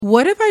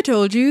What if I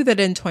told you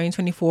that in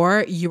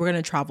 2024, you were going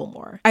to travel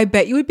more? I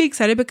bet you would be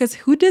excited because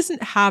who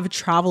doesn't have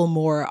travel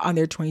more on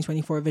their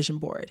 2024 vision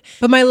board?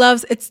 But my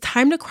loves, it's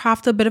time to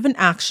craft a bit of an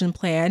action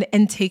plan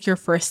and take your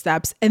first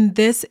steps. And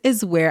this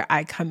is where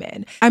I come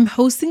in. I'm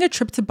hosting a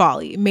trip to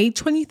Bali, May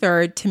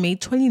 23rd to May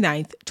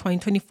 29th,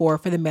 2024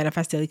 for the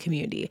Manifest Daily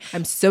community.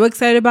 I'm so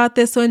excited about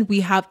this one. We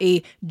have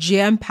a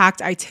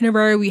jam-packed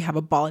itinerary. We have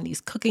a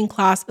Balinese cooking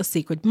class, a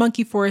sacred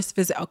monkey forest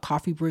visit, a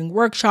coffee brewing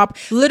workshop,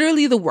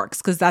 literally the works,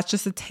 because that's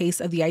just a taste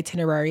of the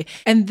itinerary.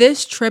 And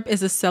this trip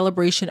is a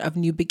celebration of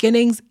new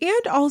beginnings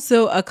and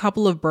also a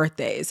couple of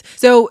birthdays.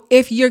 So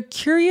if you're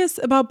curious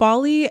about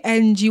Bali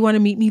and you want to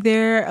meet me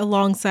there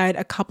alongside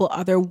a couple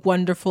other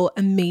wonderful,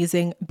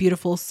 amazing,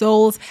 beautiful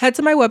souls, head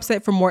to my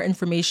website for more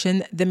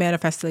information,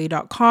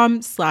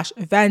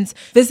 themanifestdaily.com/events.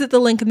 Visit the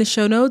link in the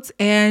show notes.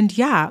 And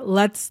yeah,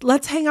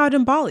 let's hang out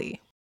in Bali.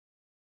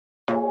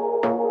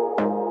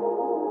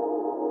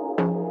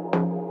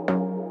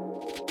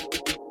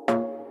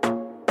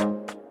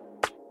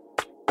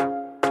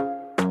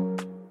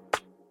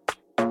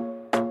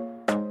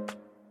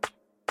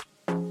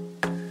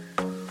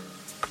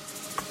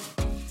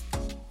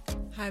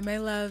 Hi, my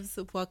loves.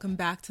 Welcome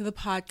back to the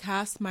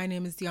podcast. My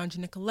name is Deandra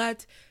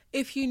Nicolette.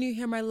 If you're new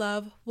here, my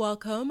love,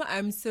 welcome.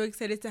 I'm so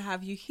excited to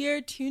have you here,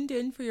 tuned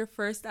in for your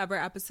first ever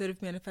episode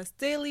of Manifest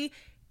Daily.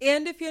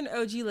 And if you're an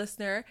OG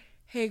listener,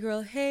 hey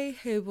girl,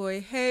 hey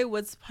boy, hey,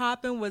 what's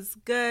poppin', what's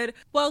good?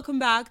 Welcome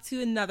back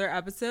to another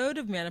episode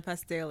of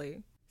Manifest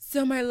Daily.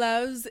 So my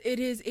loves, it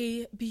is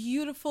a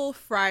beautiful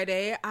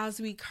Friday as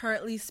we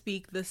currently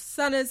speak. The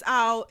sun is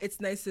out, it's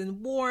nice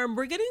and warm.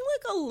 We're getting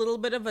like a little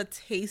bit of a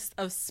taste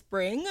of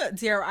spring,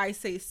 dare I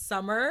say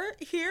summer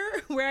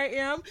here where I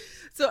am.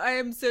 So I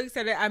am so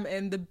excited. I'm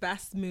in the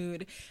best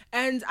mood.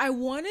 And I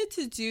wanted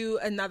to do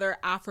another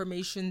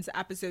affirmations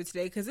episode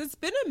today because it's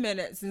been a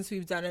minute since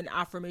we've done an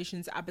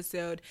affirmations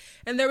episode.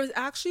 And there was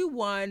actually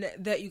one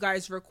that you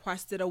guys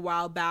requested a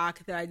while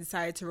back that I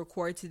decided to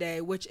record today,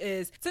 which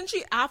is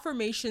essentially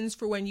affirmations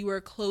for when you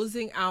are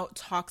closing out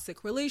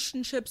toxic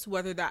relationships,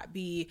 whether that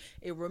be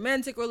a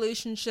romantic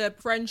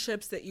relationship,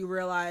 friendships that you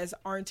realize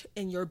aren't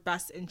in your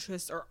best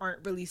interest or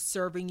aren't really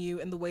serving you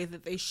in the way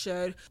that they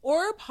should,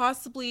 or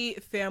possibly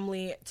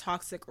family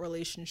toxic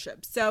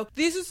relationships. So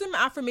these are some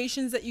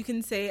affirmations that you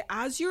can say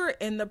as you're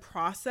in the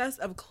process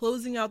of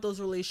closing out those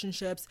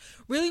relationships,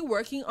 really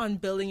working on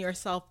building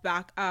yourself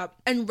back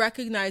up and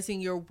recognizing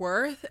your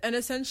worth and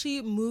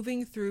essentially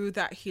moving through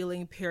that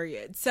healing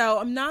period. So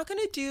I'm not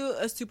going to do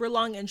a super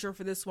long intro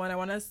for this one. I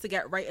want us to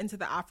get right into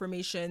the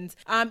affirmations.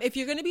 If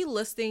you're going to be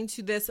listening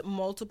to this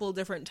multiple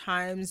different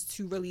times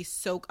to really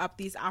soak up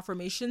these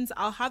affirmations,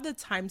 I'll have the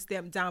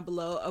timestamp down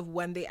below of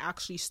when they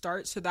actually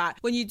start so that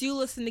when you do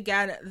listen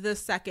again the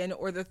second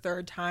or the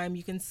third time,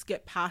 you can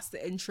skip past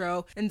the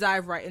intro and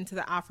dive right into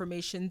the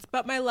affirmations.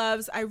 But my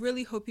loves, I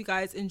really hope you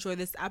guys enjoy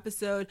this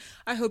episode.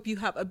 I hope you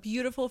have a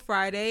beautiful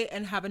Friday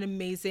and have an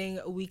amazing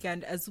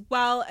weekend as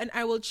well. And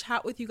I will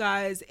chat with you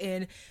guys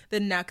in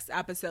the next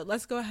episode.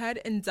 Let's go ahead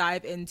and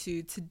dive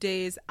into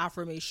today's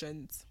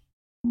affirmations.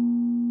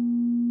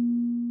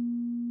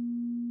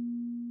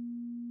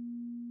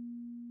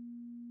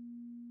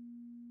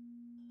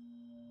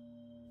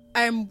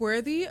 I am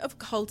worthy of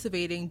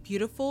cultivating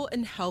beautiful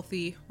and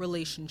healthy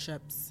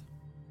relationships.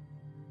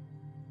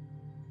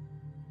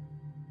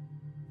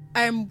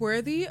 I am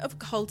worthy of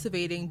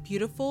cultivating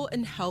beautiful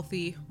and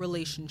healthy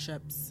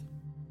relationships.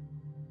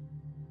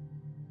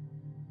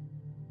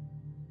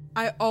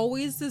 I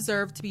always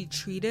deserve to be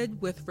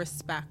treated with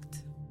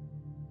respect.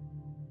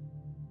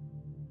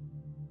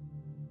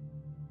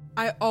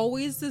 I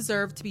always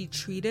deserve to be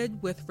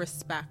treated with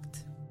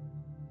respect.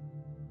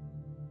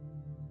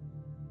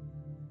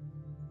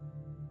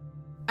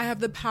 I have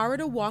the power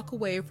to walk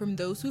away from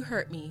those who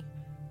hurt me,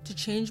 to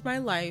change my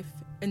life,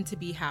 and to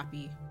be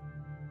happy.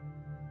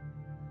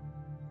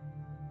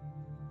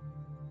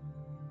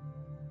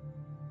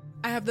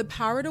 I have the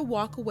power to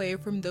walk away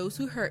from those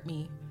who hurt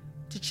me,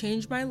 to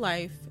change my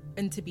life,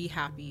 and to be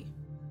happy.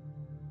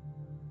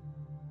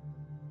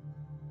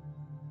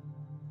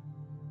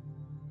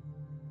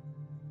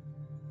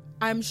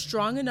 I am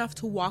strong enough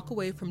to walk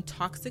away from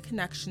toxic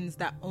connections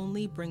that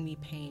only bring me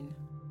pain.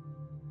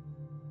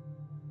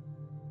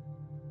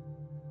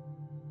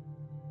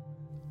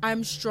 I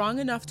am strong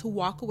enough to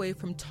walk away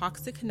from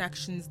toxic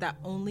connections that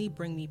only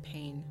bring me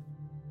pain.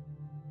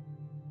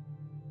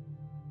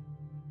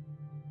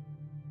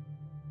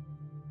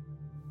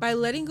 By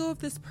letting go of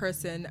this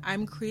person,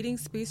 I'm creating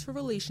space for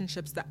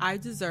relationships that I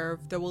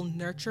deserve that will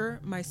nurture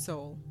my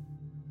soul.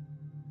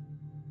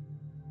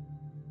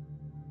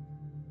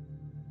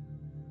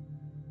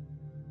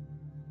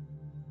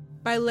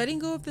 By letting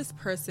go of this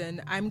person,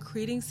 I'm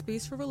creating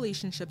space for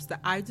relationships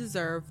that I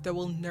deserve that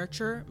will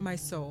nurture my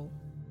soul.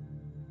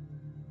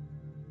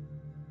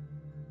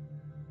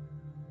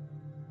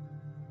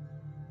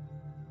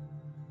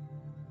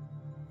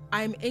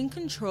 I am in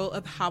control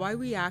of how I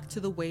react to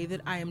the way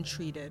that I am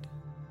treated.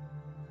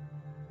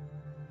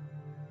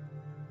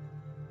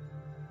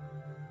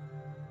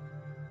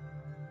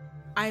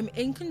 I am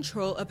in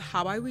control of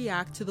how I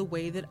react to the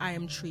way that I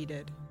am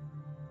treated.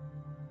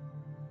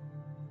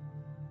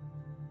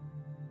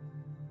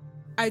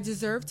 I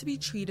deserve to be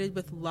treated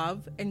with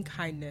love and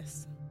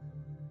kindness.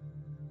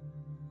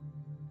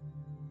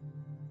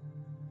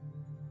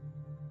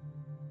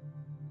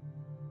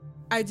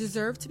 I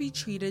deserve to be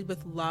treated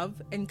with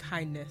love and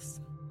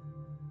kindness.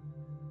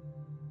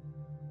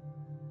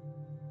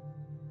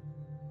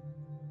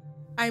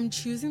 I am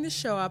choosing to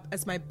show up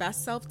as my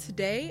best self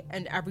today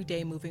and every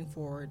day moving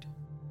forward.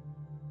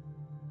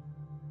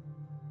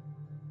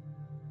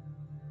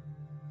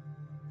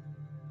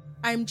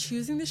 I am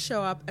choosing to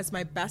show up as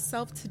my best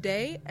self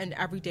today and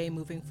every day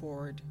moving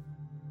forward.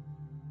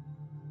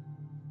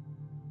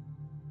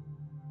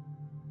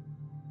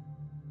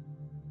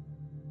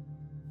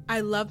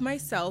 I love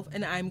myself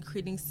and I am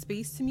creating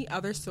space to meet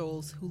other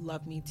souls who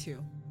love me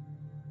too.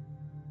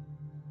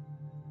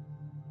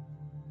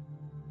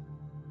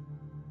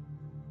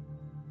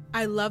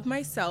 I love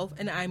myself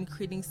and I am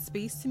creating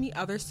space to meet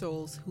other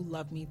souls who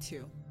love me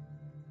too.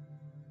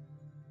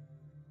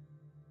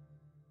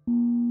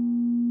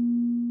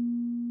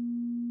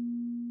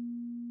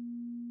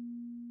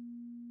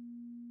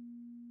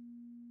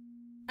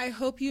 I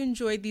hope you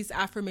enjoyed these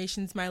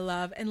affirmations, my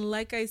love. And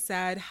like I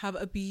said, have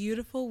a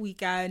beautiful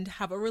weekend.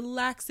 Have a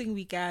relaxing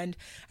weekend.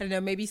 I don't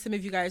know, maybe some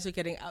of you guys are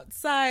getting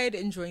outside,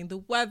 enjoying the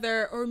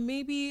weather, or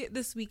maybe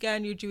this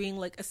weekend you're doing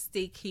like a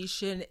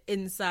staycation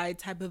inside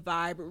type of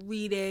vibe,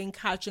 reading,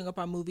 catching up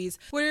on movies.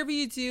 Whatever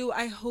you do,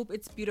 I hope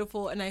it's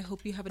beautiful and I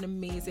hope you have an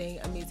amazing,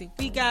 amazing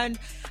weekend.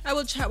 I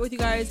will chat with you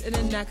guys in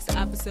the next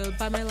episode.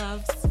 Bye, my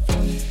loves.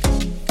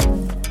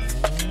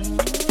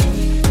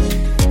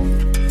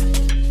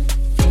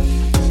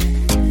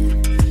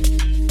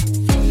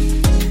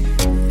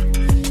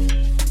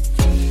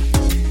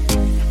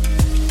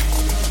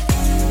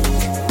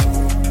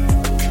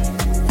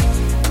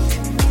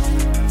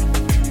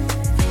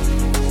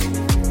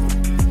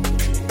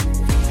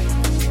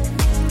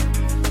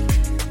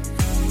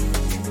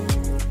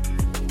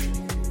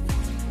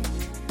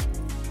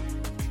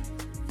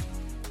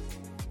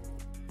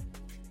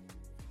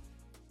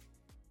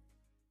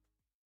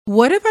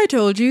 What if I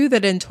told you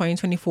that in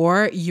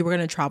 2024, you were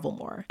going to travel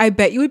more? I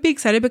bet you would be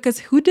excited because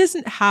who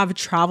doesn't have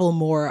travel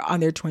more on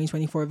their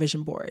 2024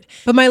 vision board?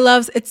 But my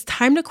loves, it's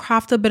time to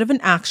craft a bit of an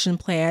action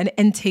plan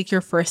and take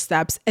your first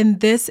steps.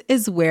 And this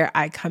is where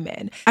I come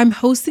in. I'm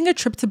hosting a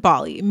trip to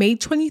Bali, May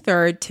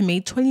 23rd to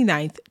May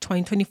 29th,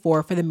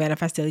 2024 for the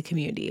Manifest Daily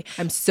community.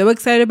 I'm so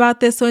excited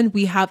about this one.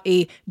 We have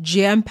a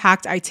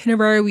jam-packed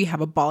itinerary. We have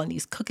a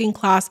Balinese cooking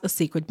class, a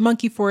sacred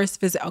monkey forest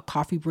visit, a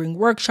coffee brewing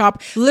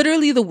workshop,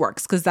 literally the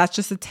works, because that's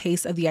just a taste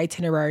of the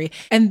itinerary.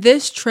 And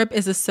this trip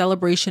is a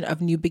celebration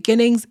of new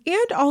beginnings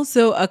and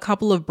also a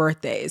couple of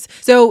birthdays.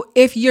 So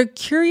if you're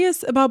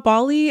curious about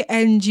Bali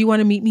and you want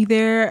to meet me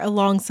there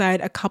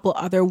alongside a couple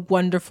other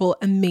wonderful,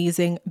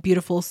 amazing,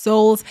 beautiful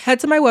souls, head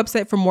to my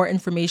website for more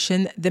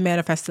information,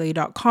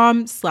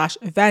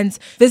 themanifestdaily.com/events.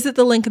 Visit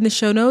the link in the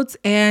show notes.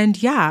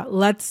 And yeah,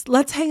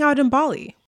 let's hang out in Bali.